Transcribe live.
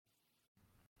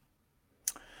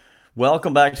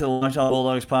Welcome back to the Locked On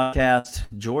Bulldogs podcast.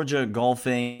 Georgia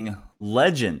golfing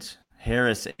legend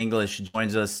Harris English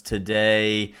joins us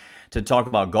today to talk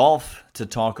about golf, to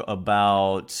talk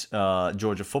about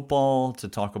Georgia football, to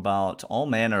talk about all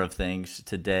manner of things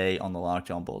today on the Locked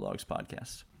On Bulldogs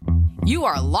podcast. You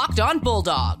are Locked On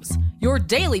Bulldogs, your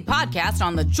daily podcast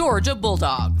on the Georgia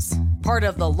Bulldogs, part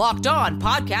of the Locked On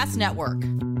Podcast Network,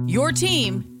 your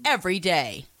team every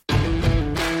day.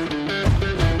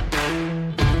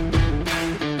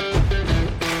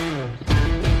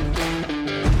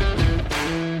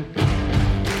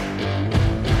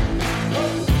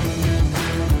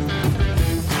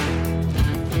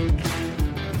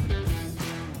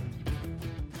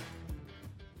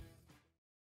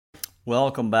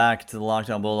 Welcome back to the Locked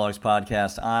On Bulldogs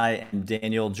podcast. I am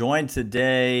Daniel, joined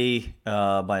today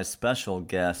by a special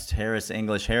guest, Harris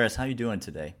English. Harris, how you doing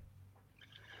today?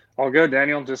 All good,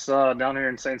 Daniel. Just down here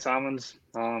in St. Simons,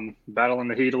 battling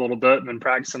the heat a little bit, been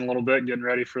practicing a little bit, getting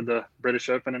ready for the British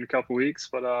Open in a couple weeks.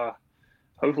 But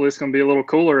hopefully it's going to be a little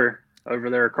cooler over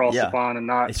there across the pond and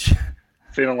not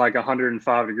feeling like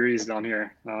 105 degrees down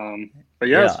here. But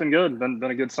it's been good. Been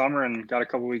a good summer and got a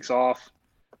couple weeks off.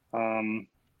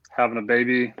 Having a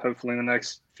baby hopefully in the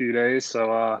next few days.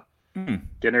 So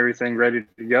getting everything ready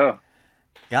to go.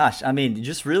 Gosh, I mean,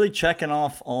 just really checking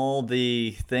off all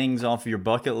the things off your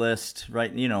bucket list, right?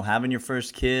 You know, having your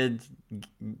first kid,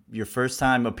 your first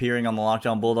time appearing on the Locked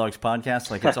On Bulldogs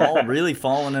podcast. Like, it's all really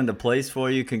fallen into place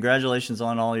for you. Congratulations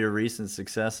on all your recent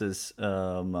successes.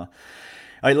 All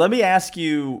right, let me ask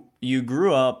you, you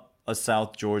grew up a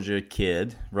South Georgia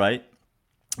kid, right?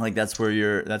 Like, that's where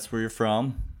you're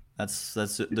from.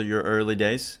 That's your early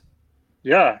days?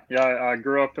 Yeah. I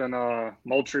grew up in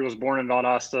Moultrie, was born in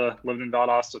Valdosta, lived in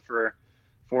Valdosta for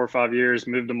 4 or 5 years,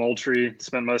 moved to Moultrie,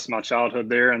 spent most of my childhood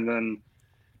there. And then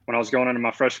when I was going into my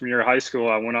freshman year of high school,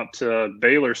 I went up to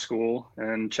Baylor School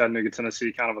in Chattanooga,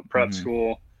 Tennessee, kind of a prep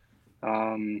school.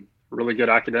 Really good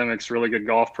academics, really good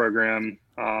golf program.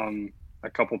 A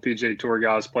couple PGA Tour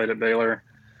guys played at Baylor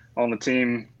on the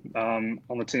team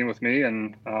with me.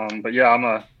 And but yeah, I'm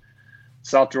a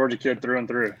South Georgia kid through and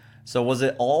through. So was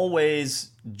it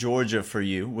always Georgia for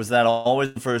you? Was that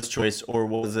always the first choice, or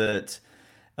was it,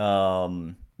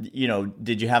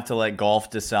 did you have to let golf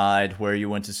decide where you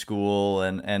went to school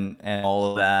and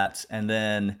all of that? And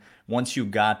then once you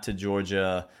got to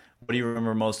Georgia, what do you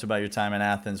remember most about your time in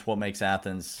Athens? What makes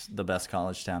Athens the best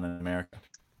college town in America?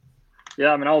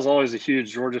 Yeah, I mean, I was always a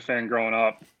huge Georgia fan growing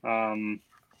up. One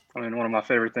of my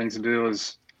favorite things to do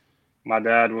is my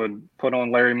dad would put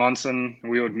on Larry Munson.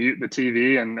 We would mute the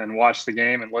TV and watch the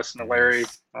game and listen to Larry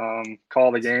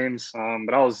call the games.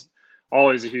 But I was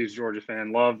always a huge Georgia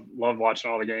fan. Loved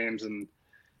watching all the games. And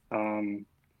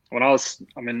when I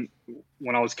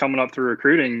was coming up through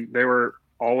recruiting, they were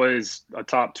always a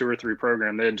top 2 or 3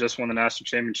 program. They had just won the national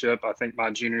championship, I think,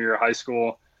 my junior year of high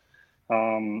school.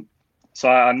 So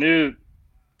I knew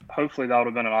hopefully that would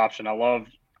have been an option. I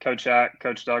loved Coach Hack,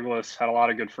 Coach Douglas, had a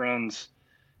lot of good friends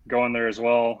going there as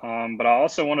well. But I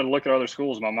also wanted to look at other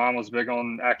schools. My mom was big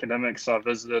on academics, so I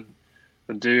visited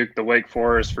the Duke, the Wake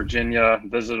Forest, Virginia,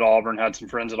 visited Auburn, had some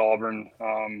friends at Auburn.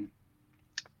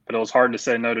 But it was hard to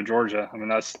say no to Georgia. I mean,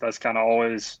 that's kind of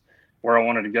always where I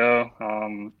wanted to go.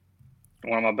 One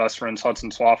of my best friends, Hudson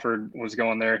Swafford, was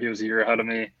going there. He was a year ahead of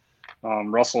me.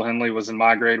 Russell Henley was in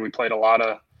my grade. We played a lot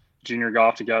of junior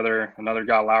golf together. Another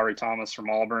guy, Lowry Thomas from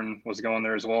Auburn, was going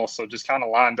there as well. So just kind of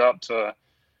lined up to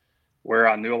where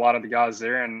I knew a lot of the guys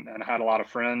there and had a lot of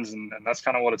friends. And that's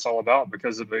kind of what it's all about,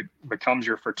 because it becomes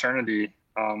your fraternity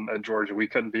at Georgia. We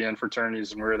couldn't be in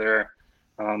fraternities when we were there.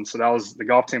 So the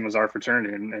golf team was our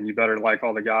fraternity, and you better like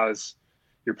all the guys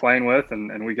you're playing with.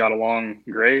 And we got along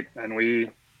great, and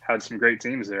we had some great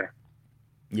teams there.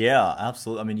 Yeah,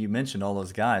 absolutely. I mean, you mentioned all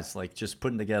those guys, like just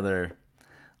putting together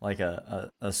like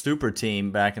a super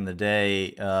team back in the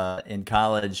day in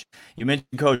college. You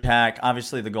mentioned Coach Hack.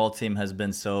 Obviously, the golf team has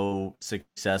been so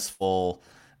successful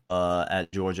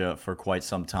at Georgia for quite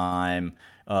some time.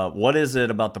 What is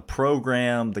it about the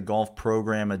program, the golf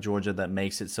program at Georgia, that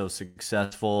makes it so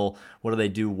successful? What do they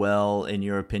do well, in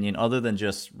your opinion, other than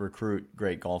just recruit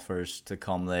great golfers to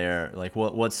come there? Like,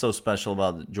 what's so special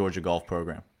about the Georgia golf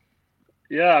program?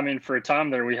 Yeah, I mean, for a time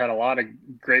there, we had a lot of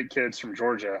great kids from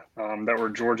Georgia that were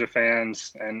Georgia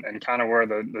fans, and kind of where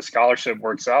the scholarship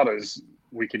works out is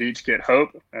we could each get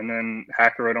Hope, and then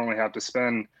Hacker would only have to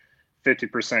spend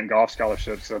 50% golf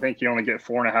scholarships. So I think you only get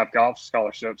 4.5 golf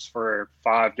scholarships for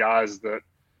 5 guys that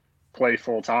play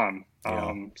full time.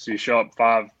 Yeah. So you show up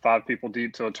five people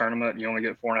deep to a tournament, and you only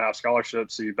get 4.5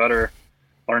 scholarships. So you better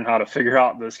learn how to figure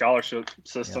out the scholarship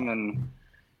system and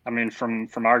I mean, from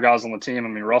our guys on the team, I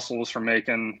mean, Russell was from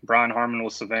Macon, Brian Harmon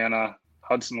was Savannah,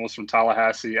 Hudson was from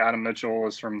Tallahassee, Adam Mitchell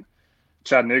was from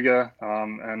Chattanooga,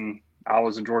 and I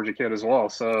was a Georgia kid as well.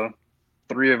 So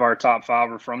 3 of our top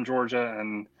 5 are from Georgia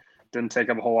and didn't take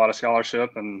up a whole lot of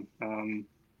scholarship. And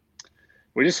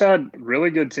we just had really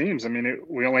good teams. I mean,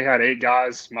 we only had 8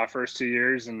 guys my first 2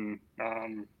 years, and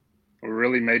we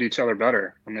really made each other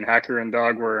better. I mean, Hacker and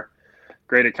Doug were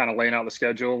great at kind of laying out the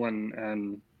schedule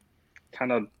and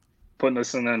kind of putting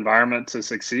us in the environment to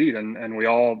succeed. And we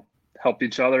all helped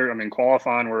each other. I mean,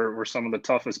 qualifying were some of the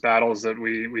toughest battles that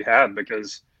we had,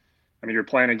 because, I mean, you're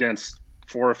playing against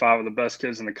 4 or 5 of the best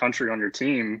kids in the country on your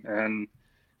team. And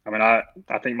I mean, I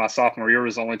think my sophomore year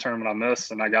was the only tournament I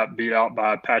missed, and I got beat out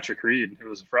by Patrick Reed, who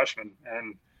was a freshman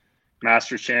and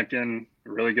Masters champion,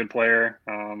 really good player.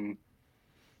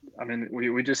 I mean,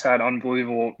 we just had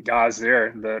unbelievable guys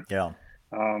there that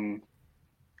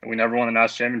we never won a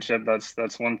national championship.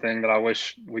 That's one thing that I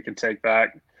wish we could take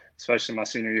back, especially my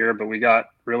senior year. But we got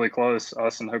really close.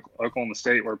 Us and Oklahoma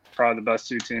State were probably the best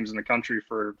 2 teams in the country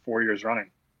for 4 years running.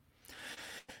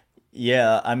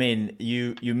 Yeah, I mean,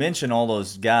 you mentioned all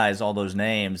those guys, all those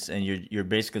names, and you're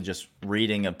basically just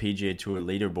reading a PGA Tour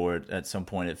leaderboard at some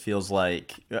point. It feels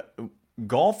like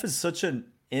golf is such an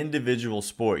individual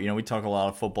sport. You know, we talk a lot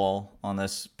of football on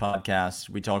this podcast.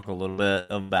 We talk a little bit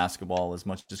of basketball, as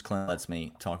much as Clint lets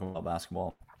me talk about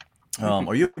basketball.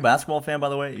 Are you a basketball fan, by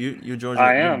the way? You Georgia?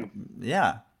 I am.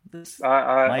 Yeah.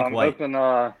 I'm hoping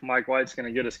Mike White's going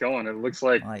to get us going. It looks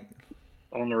like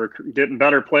on the getting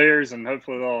better players, and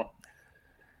hopefully they'll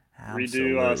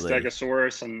redo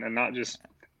Stegosaurus and not just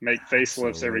make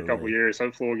facelifts every couple of years.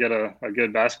 Hopefully we'll get a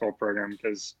good basketball program,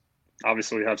 because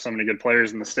obviously we have so many good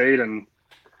players in the state and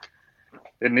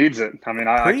it needs it. I mean,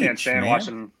 I can't stand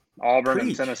watching Auburn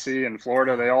and Tennessee and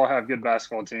Florida. They all have good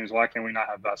basketball teams. Why can't we not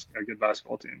have a good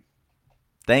basketball team?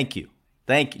 Thank you.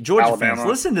 Georgia Alabama fans,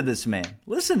 listen to this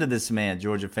man.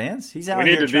 Georgia fans. He's out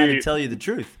here trying to tell you the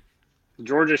truth.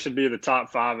 Georgia should be the top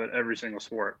 5 at every single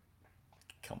sport.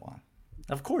 Come on.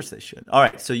 Of course they should. All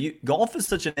right, so golf is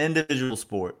such an individual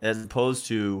sport as opposed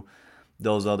to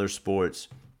those other sports.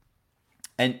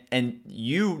 And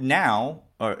you now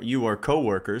are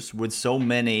coworkers with so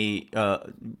many,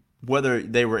 whether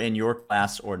they were in your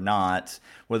class or not,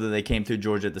 whether they came through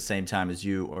Georgia at the same time as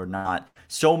you or not.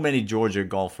 So many Georgia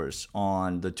golfers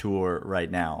on the tour right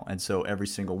now, and so every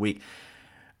single week.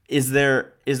 Is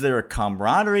there a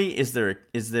camaraderie? Is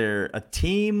there a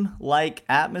team like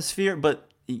atmosphere?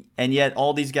 And yet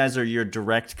all these guys are your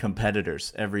direct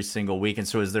competitors every single week. And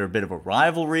so is there a bit of a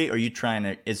rivalry? Are you trying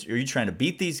to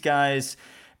beat these guys?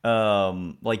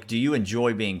 Like, do you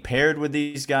enjoy being paired with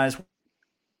these guys?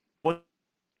 What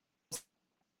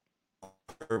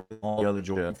all the other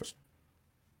Georgia?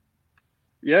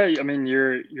 Yeah, I mean,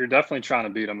 you're definitely trying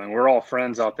to beat them, and we're all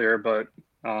friends out there. But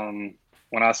when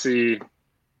I see,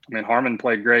 I mean, Harmon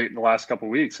played great the last couple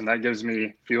of weeks, and that gives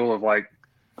me fuel of like,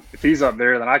 if he's up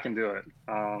there, then I can do it.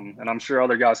 And I'm sure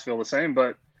other guys feel the same.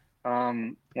 But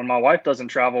when my wife doesn't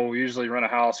travel, we usually rent a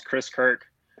house. Chris Kirk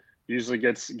usually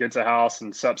gets a house,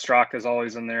 and Sepp Straka is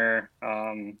always in there.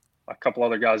 A couple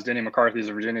other guys. Denny McCarthy's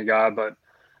a Virginia guy, but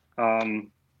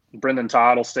Brendan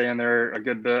Todd will stay in there a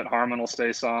good bit. Harmon will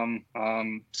stay some.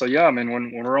 So yeah, I mean,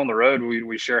 when we're on the road,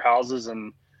 we share houses,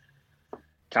 and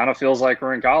kind of feels like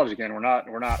we're in college again. We're not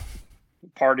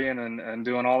partying and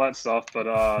doing all that stuff,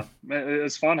 but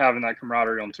it's fun having that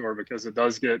camaraderie on tour, because it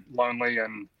does get lonely,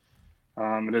 and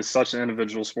it is such an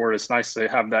individual sport. It's nice to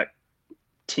have that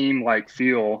team-like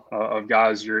feel of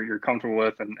guys you're comfortable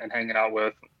with and hanging out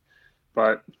with.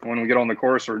 But when we get on the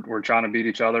course, we're trying to beat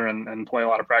each other and play a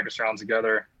lot of practice rounds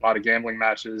together, a lot of gambling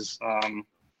matches.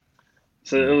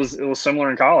 So it was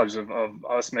similar in college of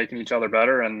us making each other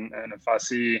better. And if I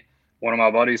see one of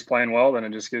my buddies playing well, then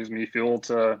it just gives me fuel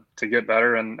to get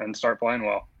better and start playing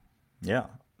well. Yeah,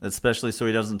 especially so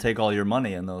he doesn't take all your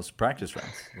money in those practice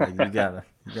rounds. Like, you gotta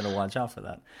watch out for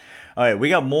that. All right, we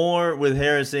got more with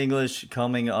Harris English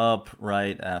coming up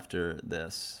right after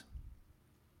this.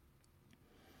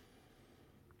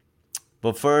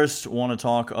 But first, want to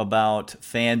talk about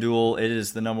FanDuel. It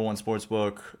is the #1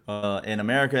 sportsbook in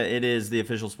America. It is the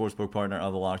official sportsbook partner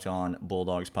of the Locked On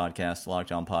Bulldogs podcast,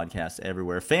 Locked On Podcast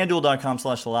everywhere.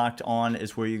 FanDuel.com/LockedOn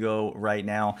is where you go right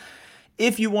now.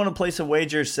 If you want to place a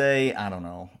wager, say, I don't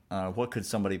know, what could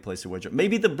somebody place a wager?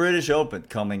 Maybe the British Open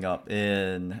coming up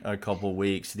in a couple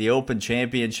weeks, the Open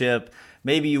Championship.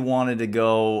 Maybe you wanted to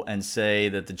go and say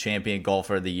that the champion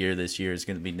golfer of the year this year is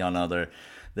going to be none other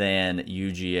than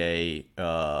UGA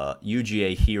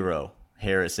hero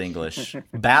Harris English.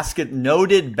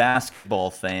 Noted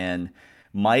basketball fan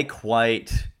Mike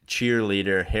White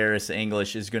cheerleader, Harris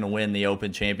English, is going to win the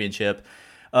Open Championship.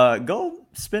 Go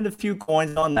spend a few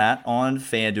coins on that on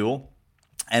FanDuel.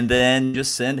 And then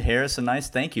just send Harris a nice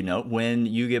thank you note when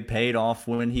you get paid off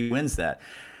when he wins that.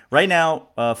 Right now,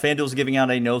 FanDuel's giving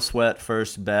out a no-sweat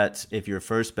first bet. If your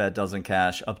first bet doesn't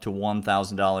cash, up to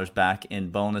 $1,000 back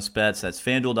in bonus bets. That's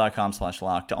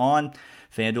FanDuel.com/locked-on.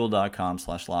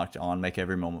 FanDuel.com/locked-on. Make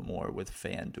every moment more with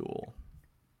FanDuel.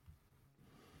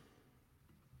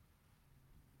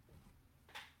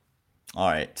 All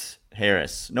right,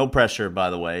 Harris. No pressure,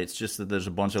 by the way. It's just that there's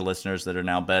a bunch of listeners that are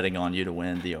now betting on you to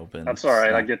win the Open. That's all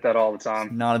right. I get that all the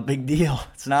time. Not a big deal.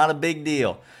 It's not a big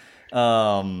deal.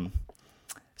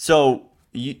 So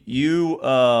I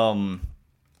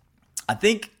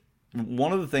think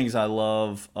one of the things I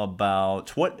love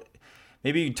about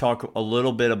maybe you talk a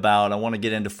little bit about, I want to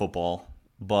get into football,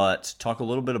 but talk a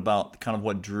little bit about kind of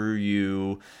what drew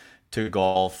you to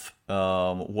golf,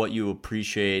 what you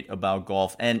appreciate about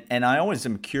golf. And I always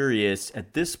am curious,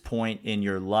 at this point in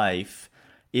your life,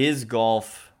 is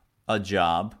golf a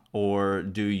job or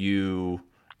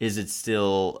is it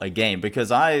still a game?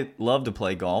 Because I love to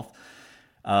play golf,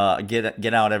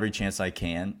 get out every chance I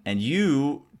can. And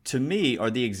you, to me, are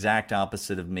the exact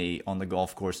opposite of me on the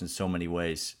golf course in so many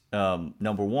ways.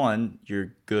 Number one,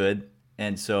 you're good.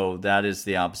 And so that is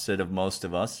the opposite of most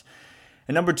of us.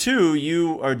 And number two,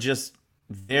 you are just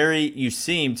you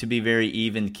seem to be very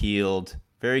even-keeled,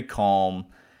 very calm.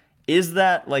 Is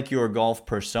that like your golf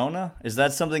persona? Is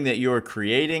that something that you're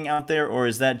creating out there, or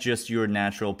is that just your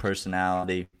natural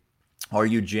personality? Or are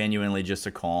you genuinely just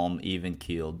a calm,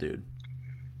 even-keeled dude?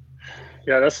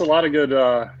 Yeah, that's a lot of good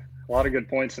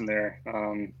points in there.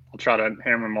 I'll try to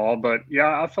hammer them all, but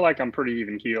yeah, I feel like I'm pretty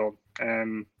even-keeled,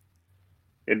 and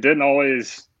it didn't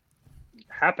always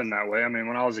happen that way. I mean,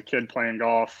 when I was a kid playing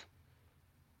golf,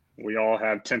 we all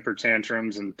had temper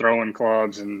tantrums and throwing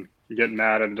clubs and getting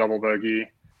mad at a double bogey.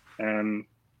 And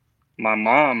my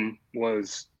mom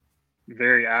was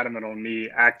very adamant on me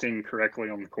acting correctly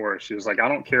on the course. She was like, I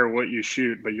don't care what you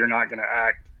shoot, but you're not going to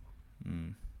act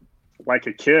like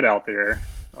a kid out there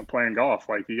playing golf.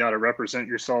 Like, you got to represent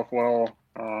yourself well.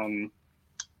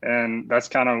 And that's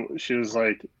kind of, she was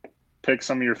like, pick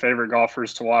some of your favorite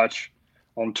golfers to watch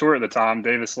on tour at the time.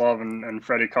 Davis Love and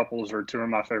Freddie Couples are two of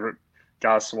my favorite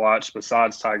guys to watch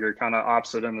besides Tiger, kind of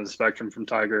opposite end of the spectrum from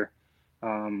Tiger,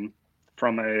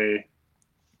 from a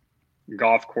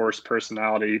golf course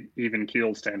personality, even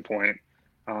keeled standpoint.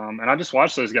 And I just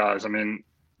watched those guys. I mean,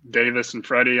 Davis and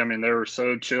Freddie, I mean, they were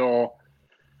so chill.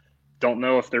 Don't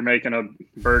know if they're making a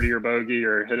birdie or bogey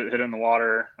or hit it in the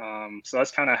water. So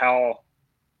that's kind of how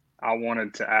I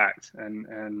wanted to act.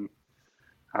 And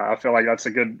I feel like that's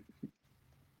a good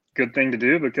thing to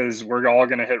do, because we're all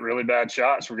going to hit really bad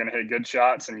shots. We're going to hit good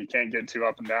shots, and you can't get too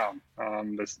up and down,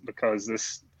 because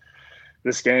this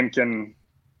game can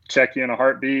check you in a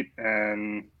heartbeat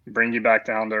and bring you back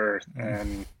down to earth.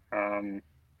 And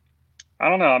I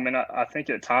don't know. I mean, I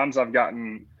think at times I've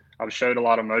showed a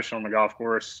lot of emotion on the golf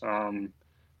course.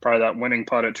 Probably that winning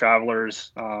putt at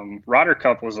Travelers. Ryder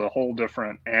Cup was a whole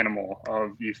different animal.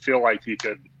 You feel like you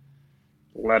could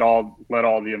let all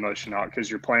the emotion out, because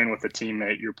you're playing with a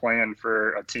teammate. You're playing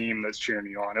for a team that's cheering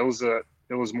you on.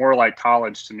 It was more like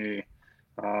college to me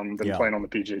than playing on the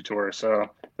PGA Tour. So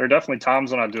there are definitely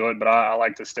times when I do it, but I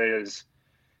like to stay as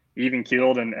even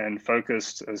keeled and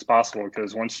focused as possible,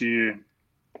 because once you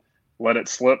let it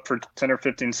slip for 10 or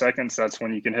 15 seconds, that's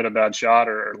when you can hit a bad shot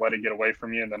or let it get away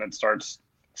from you, and then it starts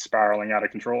spiraling out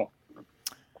of control.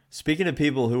 Speaking of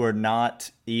people who are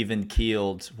not even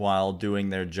keeled while doing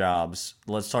their jobs,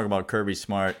 let's talk about Kirby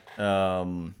Smart.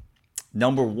 Number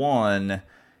one,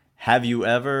 have you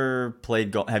ever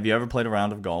played a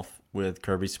round of golf with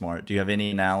Kirby Smart? Do you have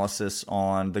any analysis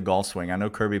on the golf swing? I know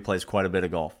Kirby plays quite a bit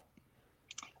of golf.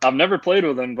 I've never played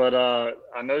with him, but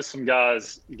I know some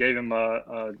guys gave him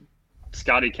a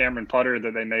Scotty Cameron putter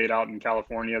that they made out in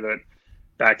California that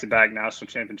back-to-back national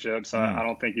championships. I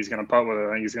don't think he's going to putt with it.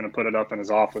 I think he's going to put it up in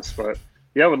his office. But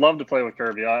yeah, I would love to play with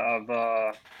Kirby.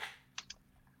 I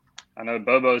know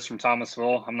Bobo's from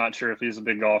Thomasville. I'm not sure if he's a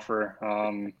big golfer.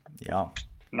 I'm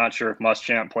not sure if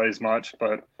Muschamp plays much,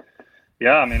 but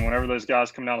yeah, I mean, whenever those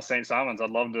guys come down to St. Simons,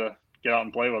 I'd love to get out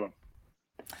and play with them.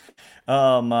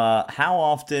 How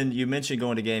often, you mentioned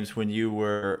going to games when you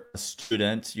were a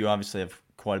student. You obviously have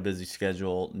quite a busy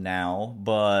schedule now,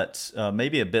 but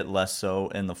maybe a bit less so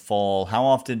in the fall. How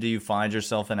often do you find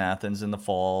yourself in Athens in the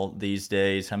fall these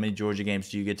days? How many Georgia games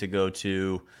do you get to go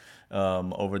to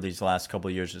over these last couple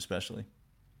of years especially?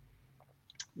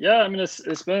 Yeah, I mean,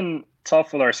 it's been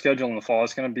tough with our schedule in the fall.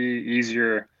 It's going to be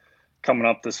easier coming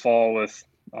up this fall with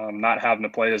not having to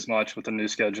play as much with the new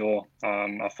schedule.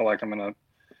 I feel like I'm going to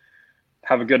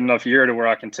have a good enough year to where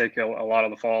I can take a lot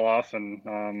of the fall off. And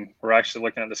we're actually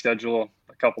looking at the schedule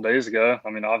a couple days ago. I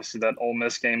mean, obviously that Ole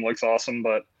Miss game looks awesome,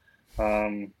 but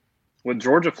with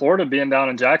Georgia, Florida being down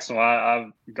in Jacksonville,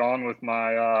 I've gone with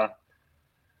my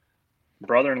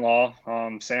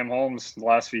brother-in-law, Sam Holmes. The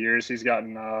last few years, he's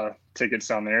gotten tickets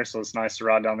down there, so it's nice to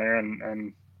ride down there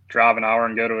and drive an hour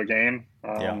and go to a game.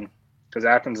 Because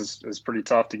Athens is pretty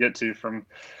tough to get to from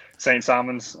St.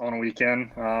 Simon's on a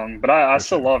weekend. But I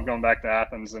still love going back to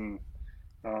Athens and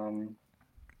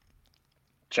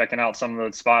checking out some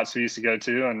of the spots we used to go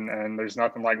to. And there's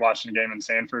nothing like watching a game in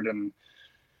Sanford and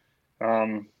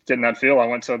getting that feel. I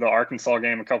went to the Arkansas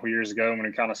game a couple years ago when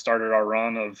we kind of started our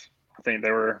run of, I think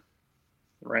they were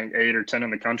ranked 8 or 10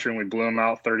 in the country, and we blew them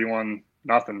out 31-0.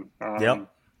 Yep,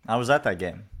 I was at that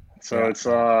game. So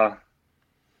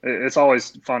it's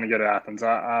always fun to go to Athens.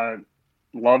 I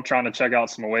love trying to check out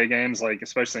some away games, like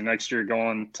especially next year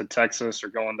going to Texas or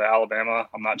going to Alabama.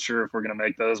 I'm not sure if we're going to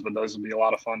make those, but those would be a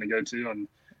lot of fun to go to. And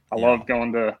I love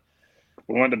going to –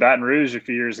 we went to Baton Rouge a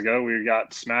few years ago. We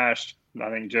got smashed, I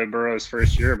think, Joe Burrow's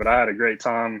first year, but I had a great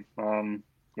time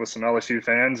with some LSU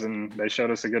fans, and they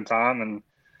showed us a good time, and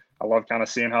I love kind of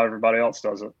seeing how everybody else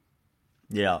does it.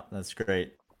 Yeah, that's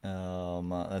great.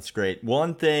 That's great.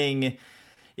 One thing –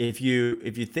 If you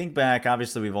think back,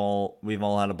 obviously we've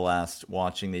all had a blast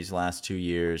watching these last 2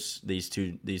 years, these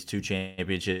two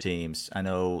championship teams. I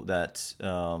know that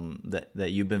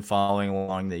that you've been following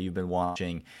along, that you've been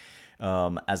watching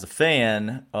as a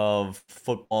fan of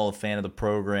football, a fan of the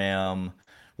program.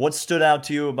 What stood out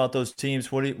to you about those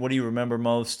teams? What do you remember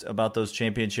most about those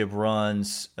championship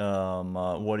runs?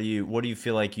 What do you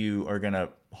feel like you are gonna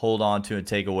hold on to and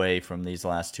take away from these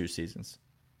last 2 seasons?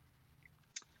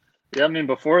 Yeah, I mean,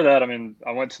 before that,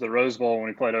 I went to the Rose Bowl when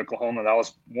we played Oklahoma. That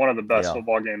was one of the best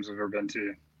football games I've ever been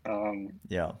to.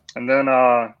 And then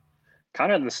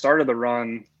kind of at the start of the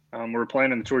run, we were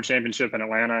playing in the Tour Championship in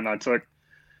Atlanta, and I took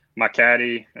my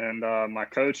caddy and my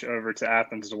coach over to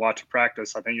Athens to watch a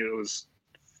practice. I think it was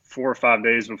 4 or 5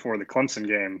 days before the Clemson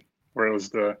game, where it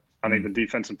was I think the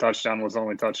defensive touchdown was the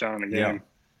only touchdown in the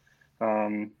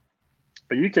game.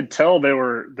 But you could tell they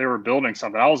were building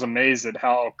something. I was amazed at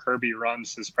how Kirby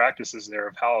runs his practices there,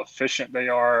 of how efficient they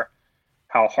are,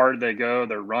 how hard they go.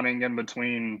 They're running in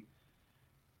between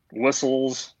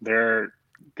whistles. They're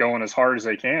going as hard as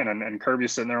they can. And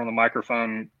Kirby's sitting there on the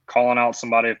microphone calling out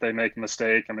somebody if they make a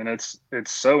mistake. I mean, it's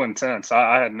so intense.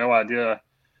 I had no idea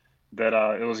that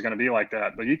it was going to be like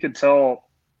that. But you could tell,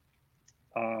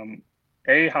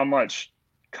 how much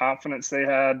confidence they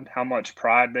had, how much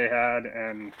pride they had,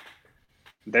 and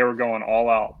they were going all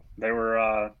out. They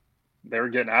were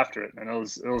getting after it, and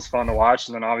it was fun to watch.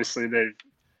 And then obviously they've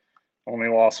only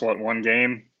lost one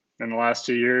game in the last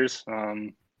 2 years.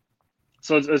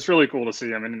 So it's really cool to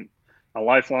see. I mean, a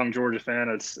lifelong Georgia fan,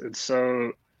 it's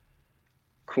so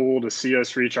cool to see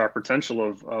us reach our potential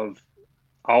of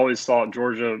I always thought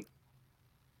Georgia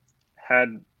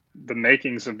had the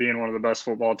makings of being one of the best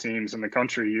football teams in the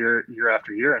country year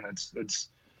after year, and it's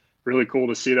really cool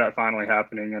to see that finally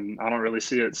happening. And I don't really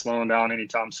see it slowing down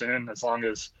anytime soon, as long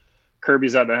as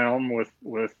Kirby's at the helm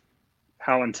with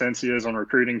how intense he is on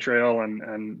recruiting trail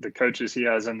and the coaches he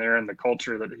has in there and the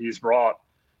culture that he's brought.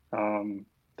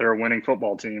 They're a winning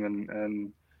football team,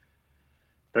 and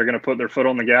they're going to put their foot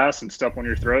on the gas and step on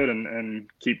your throat and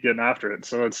keep getting after it.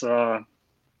 So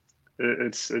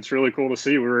it's really cool to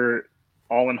see. We were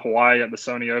all in Hawaii at the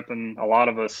Sony Open, a lot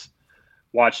of us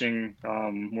watching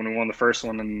when we won the first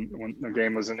one, and when the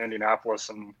game was in Indianapolis,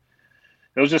 and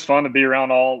it was just fun to be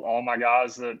around all my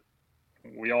guys that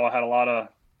we all had a lot of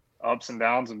ups and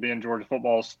downs of being Georgia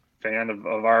football's fan of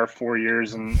our 4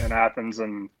 years in Athens.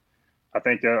 And I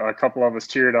think a couple of us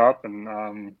teared up,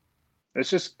 and it's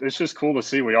just cool to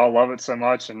see. We all love it so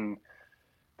much, and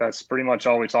that's pretty much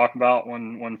all we talk about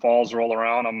when falls roll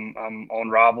around. I'm on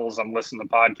Rivals, I'm listening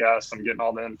to podcasts, I'm getting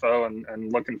all the info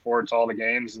and looking forward to all the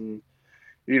games, and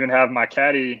even have my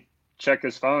caddy check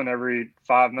his phone every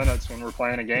 5 minutes when we're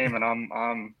playing a game, and I'm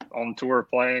on tour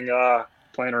playing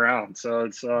around. So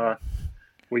it's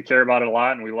we care about it a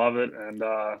lot, and we love it, and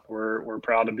we're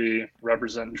proud to be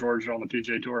representing Georgia on the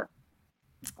PGA Tour.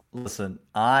 Listen,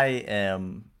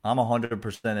 I'm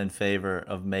 100% in favor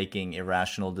of making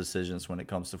irrational decisions when it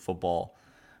comes to football,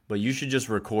 but you should just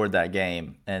record that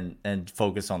game and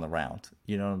focus on the round.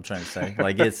 You know what I'm trying to say?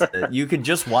 Like, it's you could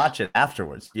just watch it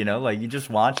afterwards. You know, like you just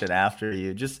watch it after.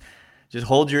 You just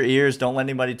hold your ears. Don't let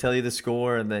anybody tell you the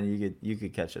score, and then you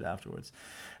could catch it afterwards.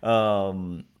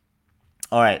 All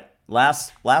right,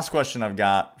 last question I've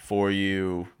got for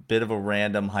you, bit of a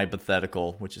random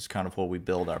hypothetical, which is kind of what we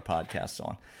build our podcast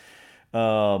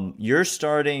on. You're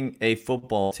starting a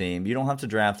football team. You don't have to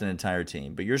draft an entire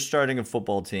team, but you're starting a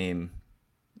football team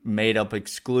made up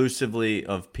exclusively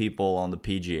of people on the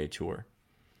PGA Tour.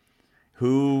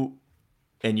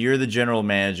 And you're the general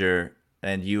manager,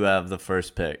 and you have the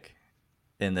first pick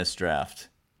in this draft.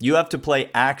 You have to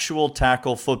play actual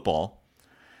tackle football,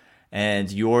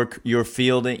 and you're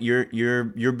fielding.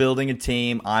 You're building a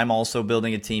team. I'm also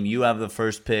building a team. You have the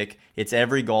first pick. It's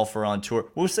every golfer on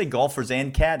tour. We'll say golfers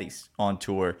and caddies on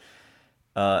tour,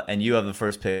 and you have the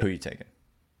first pick. Who are you taking?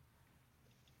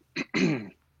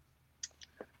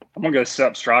 I'm gonna go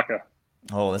Sepp Straka.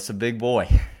 Oh, that's a big boy.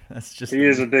 He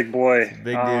is a big boy. A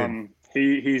big dude.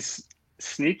 He's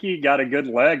sneaky, got a good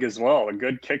leg as well, a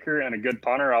good kicker and a good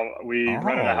punter. We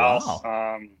rented a house.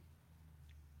 Wow.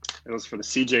 It was for the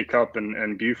CJ Cup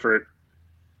in Beaufort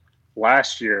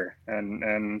last year,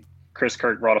 and Chris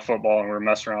Kirk brought a football, and we were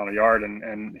messing around in the yard,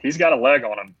 and he's got a leg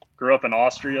on him. Grew up in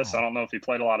Austria, so I don't know if he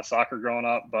played a lot of soccer growing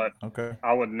up, but okay.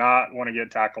 I would not want to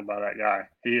get tackled by that guy.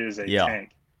 He is a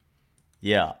tank.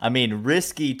 Yeah, I mean,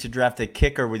 risky to draft a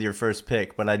kicker with your first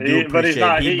pick, but I do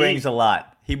appreciate he brings a lot.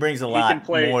 He brings a lot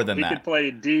more than that. He can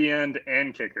play D end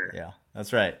and kicker. Yeah,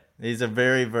 that's right. He's a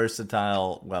very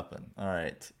versatile weapon. All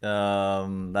right,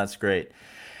 that's great.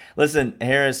 Listen,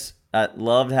 Harris, I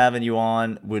loved having you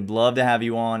on. Would love to have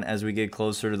you on as we get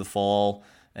closer to the fall,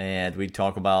 and we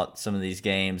talk about some of these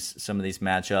games, some of these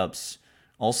matchups.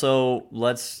 Also,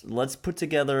 let's put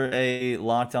together a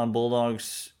Locked On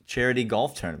Bulldogs charity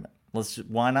golf tournament.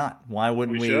 Why not? Why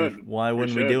wouldn't we do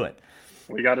it?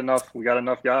 We got enough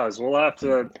guys. We'll have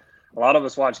to. A lot of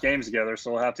us watch games together,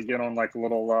 so we'll have to get on like a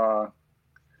little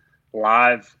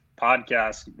live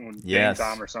podcast game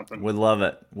time or something. Would love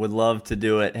it. Would love to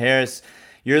do it. Harris,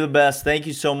 you're the best. Thank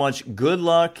you so much. Good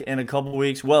luck in a couple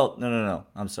weeks. Well, no.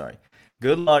 I'm sorry.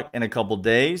 Good luck in a couple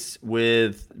days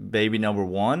with baby number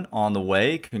 1 on the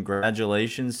way.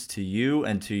 Congratulations to you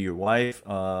and to your wife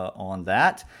on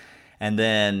that. And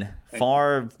then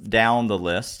far down the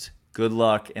list, good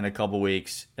luck in a couple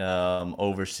weeks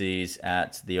overseas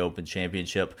at the Open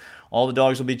Championship. All the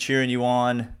dogs will be cheering you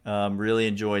on. Really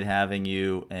enjoyed having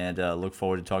you, and look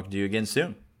forward to talking to you again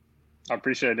soon. I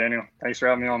appreciate it, Daniel. Thanks for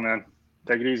having me on, man.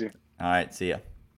 Take it easy. All right, see ya.